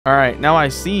All right, now I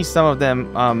see some of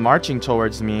them marching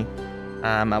towards me.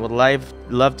 I would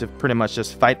love to pretty much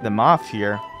just fight them off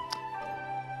here,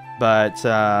 but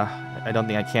I don't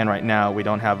think I can right now. We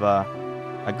don't have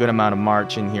a good amount of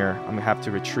march in here. I'm gonna have to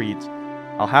retreat.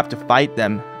 I'll have to fight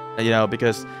them, you know,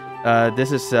 because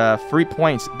this is free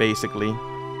points basically.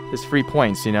 It's free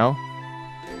points, you know.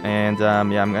 And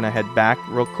yeah, I'm gonna head back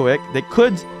real quick. They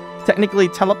could technically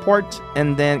teleport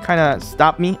and then kind of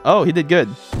stop me. Oh, he did good.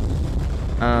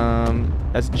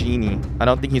 That's Genie. I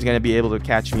don't think he's gonna be able to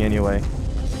catch me anyway.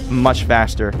 Much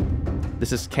faster.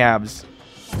 This is Cabs.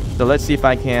 So let's see if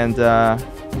I can.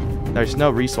 There's no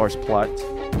resource plot.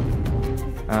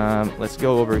 Let's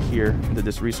go over here into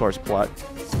this resource plot.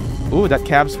 Ooh, that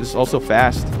Cabs is also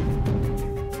fast.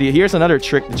 See, here's another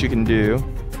trick that you can do.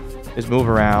 Is move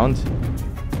around.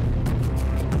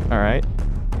 All right.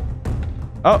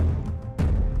 Oh,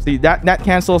 see that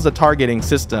cancels the targeting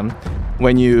system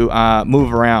when you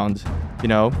move around, you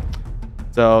know.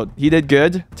 So he did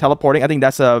good teleporting. I think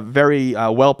that's a very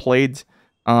well played.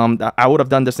 I would have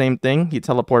done the same thing. He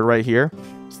teleported right here.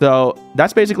 So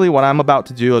that's basically what I'm about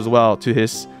to do as well to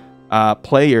his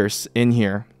players in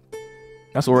here.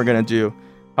 That's what we're gonna do.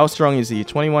 How strong is he?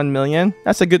 21 million.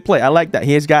 That's a good play. I like that.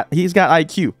 He's got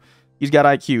IQ. He's got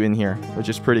IQ in here, which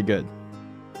is pretty good.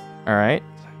 All right.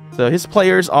 So his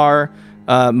players are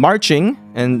marching,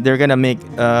 and they're gonna make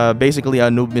basically a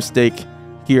noob mistake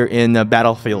here in the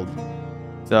battlefield.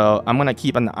 So I'm gonna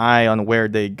keep an eye on where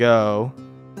they go.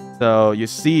 So you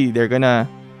see, they're gonna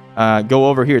go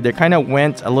over here. They kind of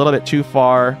went a little bit too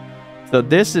far. So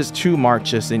this is 2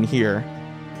 marches in here.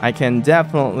 I can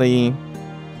definitely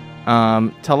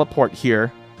teleport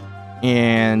here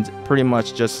and pretty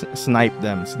much just snipe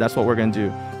them. So that's what we're gonna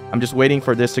do. I'm just waiting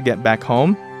for this to get back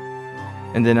home,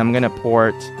 and then I'm gonna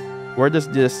port. Where does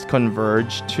this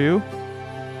converge to?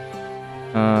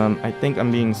 I think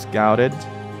I'm being scouted.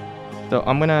 So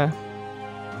I'm gonna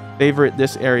favorite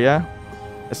this area.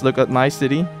 Let's look at my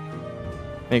city.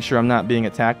 Make sure I'm not being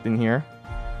attacked in here.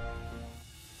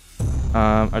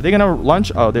 Are they gonna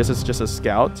launch? Oh, this is just a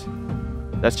scout.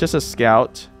 That's just a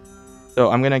scout.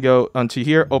 So I'm gonna go onto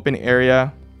here, open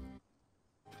area.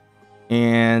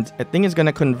 And I think it's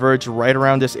gonna converge right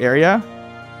around this area.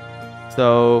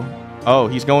 So, oh,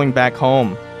 he's going back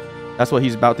home. That's what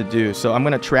he's about to do. So I'm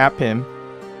gonna trap him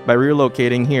by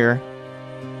relocating here.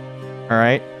 All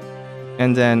right.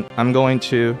 And then I'm going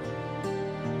to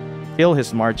kill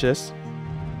his marches.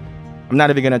 I'm not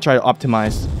even gonna try to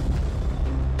optimize.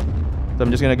 So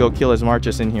I'm just gonna go kill his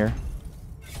marches in here.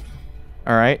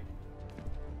 All right.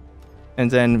 And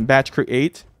then batch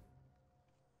create.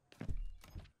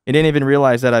 He didn't even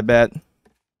realize that, I bet.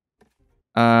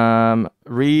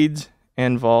 Read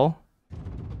and vol.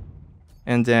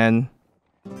 And then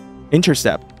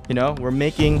intercept. You know, we're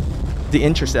making the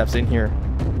intercepts in here.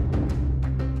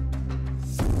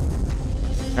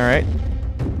 All right.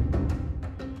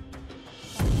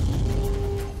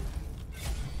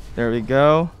 There we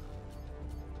go.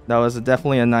 That was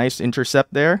definitely a nice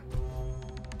intercept there.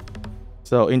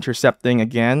 So intercepting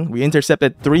again. We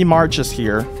intercepted 3 marches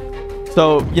here.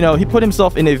 So, you know, he put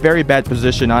himself in a very bad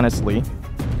position, honestly.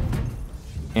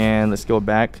 And let's go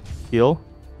back. Heal.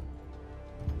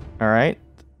 All right.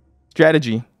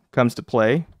 Strategy comes to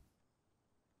play.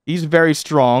 He's very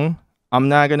strong. I'm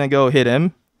not going to go hit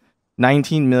him.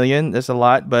 19 million. That's a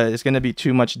lot, but it's going to be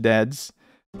too much deads.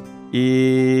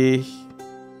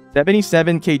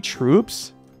 77k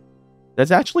troops?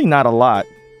 That's actually not a lot.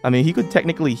 I mean, he could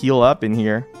technically heal up in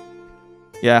here.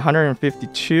 Yeah,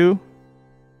 152.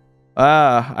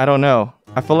 I don't know.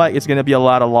 I feel like it's going to be a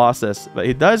lot of losses. But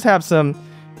he does have some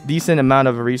decent amount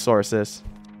of resources.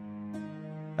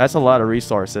 That's a lot of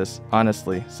resources,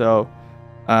 honestly. So,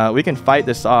 we can fight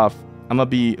this off. I'm going to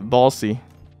be ballsy.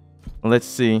 Let's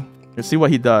see. Let's see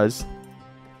what he does.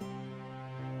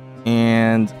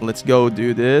 And let's go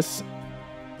do this.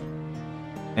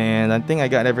 And I think I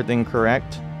got everything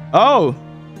correct. Oh!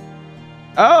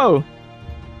 Oh!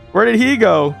 Where did he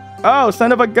go? Oh,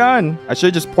 son of a gun! I should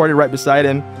have just ported right beside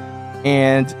him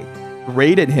and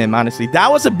raided him, honestly.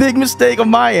 That was a big mistake on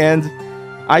my end.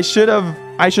 I should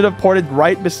have ported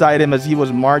right beside him as he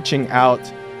was marching out,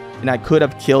 and I could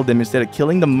have killed him instead of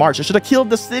killing the march. I should have killed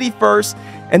the city first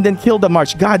and then killed the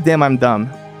march. God damn, I'm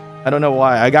dumb. I don't know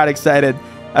why. I got excited.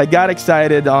 I got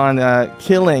excited on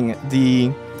killing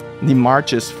the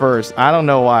marches first. I don't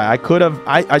know why.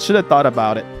 I should have thought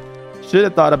about it. Should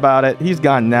have thought about it. He's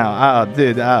gone now. Oh,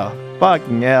 dude. Oh,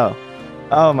 fucking hell.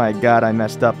 Oh my God, I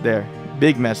messed up there.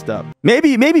 Big messed up.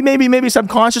 Maybe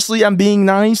subconsciously I'm being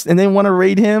nice and then want to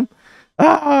raid him.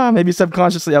 Maybe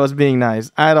subconsciously I was being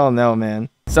nice. I don't know, man.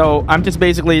 So I'm just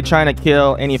basically trying to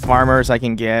kill any farmers I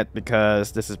can get,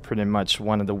 because this is pretty much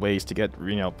one of the ways to get,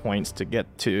 you know, points to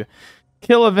get to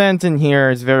kill event in here.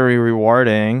 Is very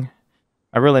rewarding.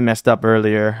 I really messed up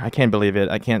earlier. I can't believe it.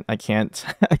 I can't I can't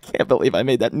believe I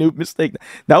made that noob mistake.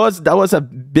 That was the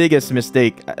biggest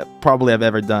mistake probably I've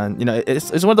ever done. You know,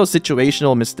 it's one of those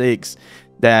situational mistakes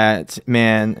that,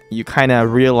 man, you kind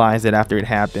of realize it after it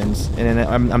happens. And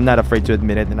I'm not afraid to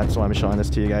admit it, and that's why I'm showing this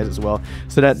to you guys as well,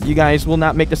 so that you guys will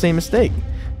not make the same mistake.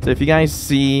 So if you guys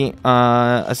see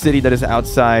a city that is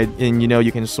outside and you know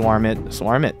you can swarm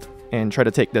it, and try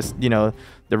to take this, you know,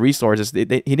 the resources. He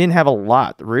didn't have a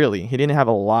lot, really. He didn't have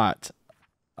a lot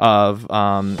of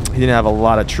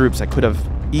troops that could have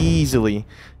easily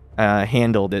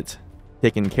handled it,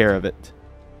 taken care of it.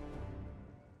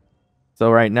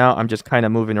 So right now I'm just kind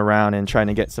of moving around and trying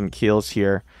to get some kills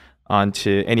here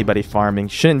onto anybody farming.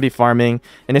 Shouldn't be farming,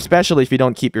 and especially if you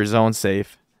don't keep your zone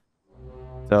safe.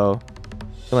 So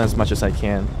killing as much as I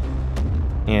can.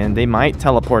 And they might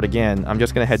teleport again. I'm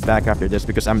just gonna head back after this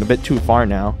because I'm a bit too far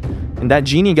now. And that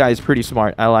genie guy is pretty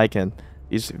smart. I like him.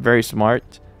 He's very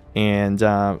smart, and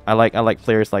I like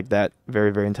players like that.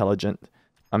 Very, very intelligent.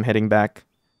 I'm heading back.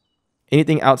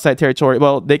 Anything outside territory,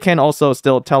 well, they can also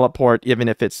still teleport even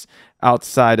if it's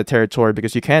outside the territory,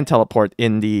 because you can teleport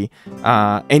in the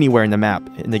anywhere in the map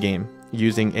in the game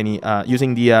using any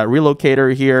using the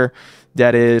relocator here.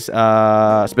 That is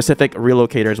specific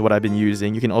relocator is what I've been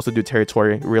using. You can also do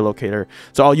territory relocator.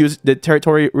 So I'll use the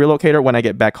territory relocator when I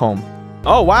get back home.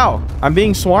 Oh, wow. I'm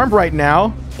being swarmed right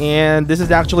now, and this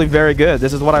is actually very good.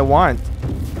 This is what I want.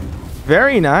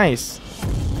 Very nice.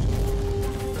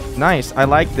 Nice. I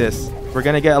like this. We're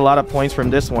going to get a lot of points from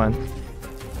this one.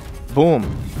 Boom.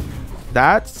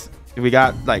 We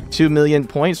got like 2 million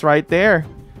points right there.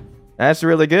 That's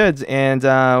really good. And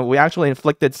we actually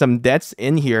inflicted some deaths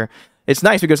in here. It's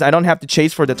nice because I don't have to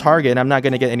chase for the target. I'm not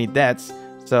going to get any deaths.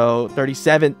 So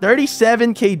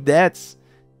 37k deaths,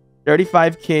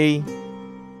 35k,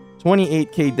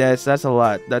 28k deaths. That's a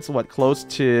lot. That's what, close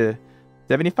to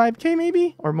 75k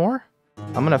maybe or more?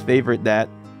 I'm going to favorite that.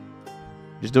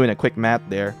 Just doing a quick math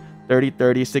there.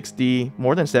 30, 60,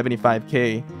 more than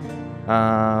 75k.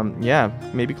 Yeah,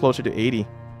 maybe closer to 80.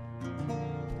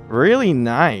 Really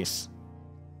nice.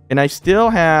 And I still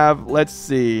have, let's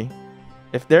see,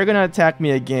 if they're gonna attack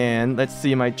me again, let's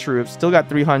see, my troops still got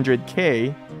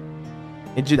 300k.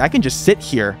 I can just sit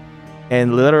here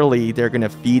and literally they're gonna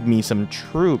feed me some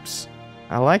troops.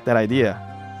 I like that idea.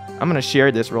 I'm gonna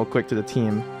share this real quick to the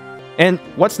team. And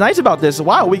what's nice about this,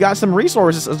 wow, we got some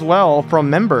resources as well from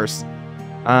members.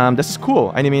 This is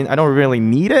cool. I mean, I don't really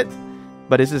need it,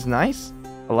 but this is nice.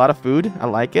 A lot of food. I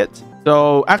like it.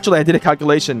 So actually, I did a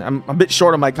calculation. I'm a bit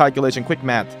short on my calculation. Quick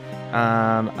math.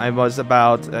 I was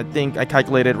about, I think I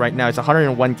calculated right now, it's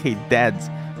 101k deads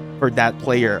for that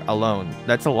player alone.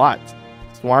 That's a lot.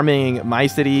 Swarming my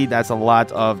city, that's a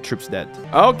lot of troops dead.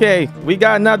 Okay, we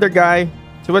got another guy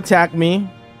to attack me.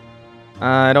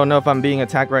 I don't know if I'm being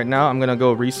attacked right now. I'm gonna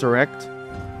go resurrect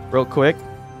real quick.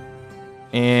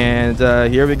 And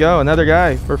here we go, another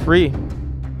guy for free.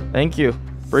 Thank you,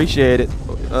 appreciate it.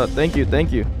 Thank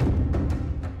you.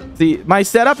 See, my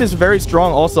setup is very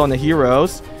strong also on the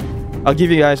heroes. I'll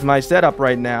give you guys my setup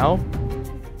right now.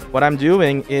 What I'm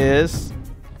doing is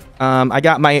I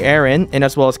got my Aaron and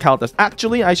as well as Kaltas.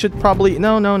 Actually, I should probably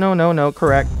no,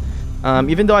 correct.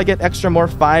 Even though I get extra more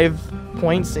 5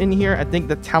 points in here, I think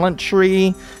the talent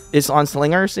tree is on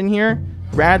slingers in here.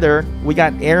 Rather, we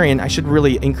got Aaron. I should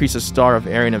really increase the star of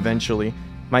Aaron eventually.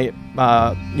 My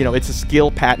you know, it's a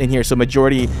skill pat in here, so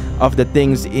majority of the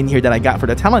things in here that I got for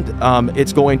the talent,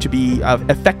 it's going to be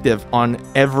effective on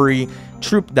every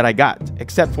troop that I got,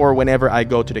 except for whenever I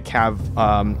go to the cav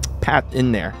pat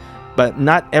in there. But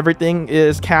not everything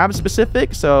is cav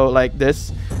specific. So like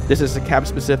this is a cav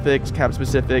specific,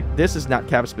 this is not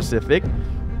cav specific,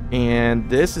 and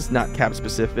this is not cav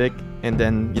specific. And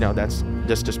then, you know, that's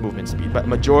just movement speed, but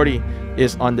majority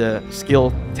is on the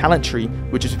skill talent tree,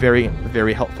 which is very,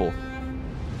 very helpful.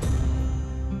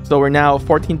 So we're now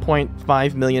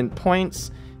 14.5 million points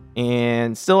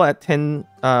and still at 10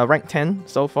 rank 10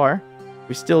 so far.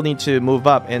 We still need to move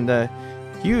up, and the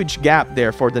huge gap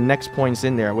there for the next points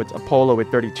in there with Apollo with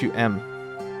 32M.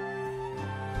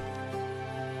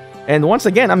 And once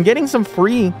again, I'm getting some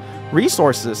free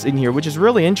resources in here, which is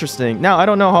really interesting. Now, I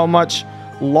don't know how much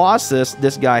losses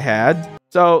this guy had.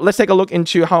 So let's take a look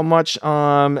into how much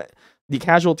the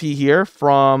casualty here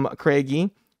from Craigie.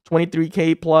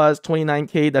 23k plus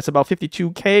 29k, that's about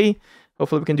 52k.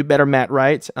 Hopefully we can do better math,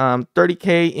 right?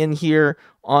 30k in here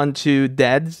onto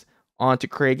deads onto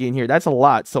Craigie in here. That's a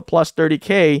lot. So plus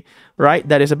 30k, right?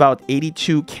 That is about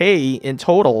 82k in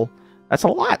total. That's a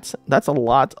lot. That's a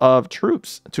lot of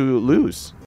troops to lose.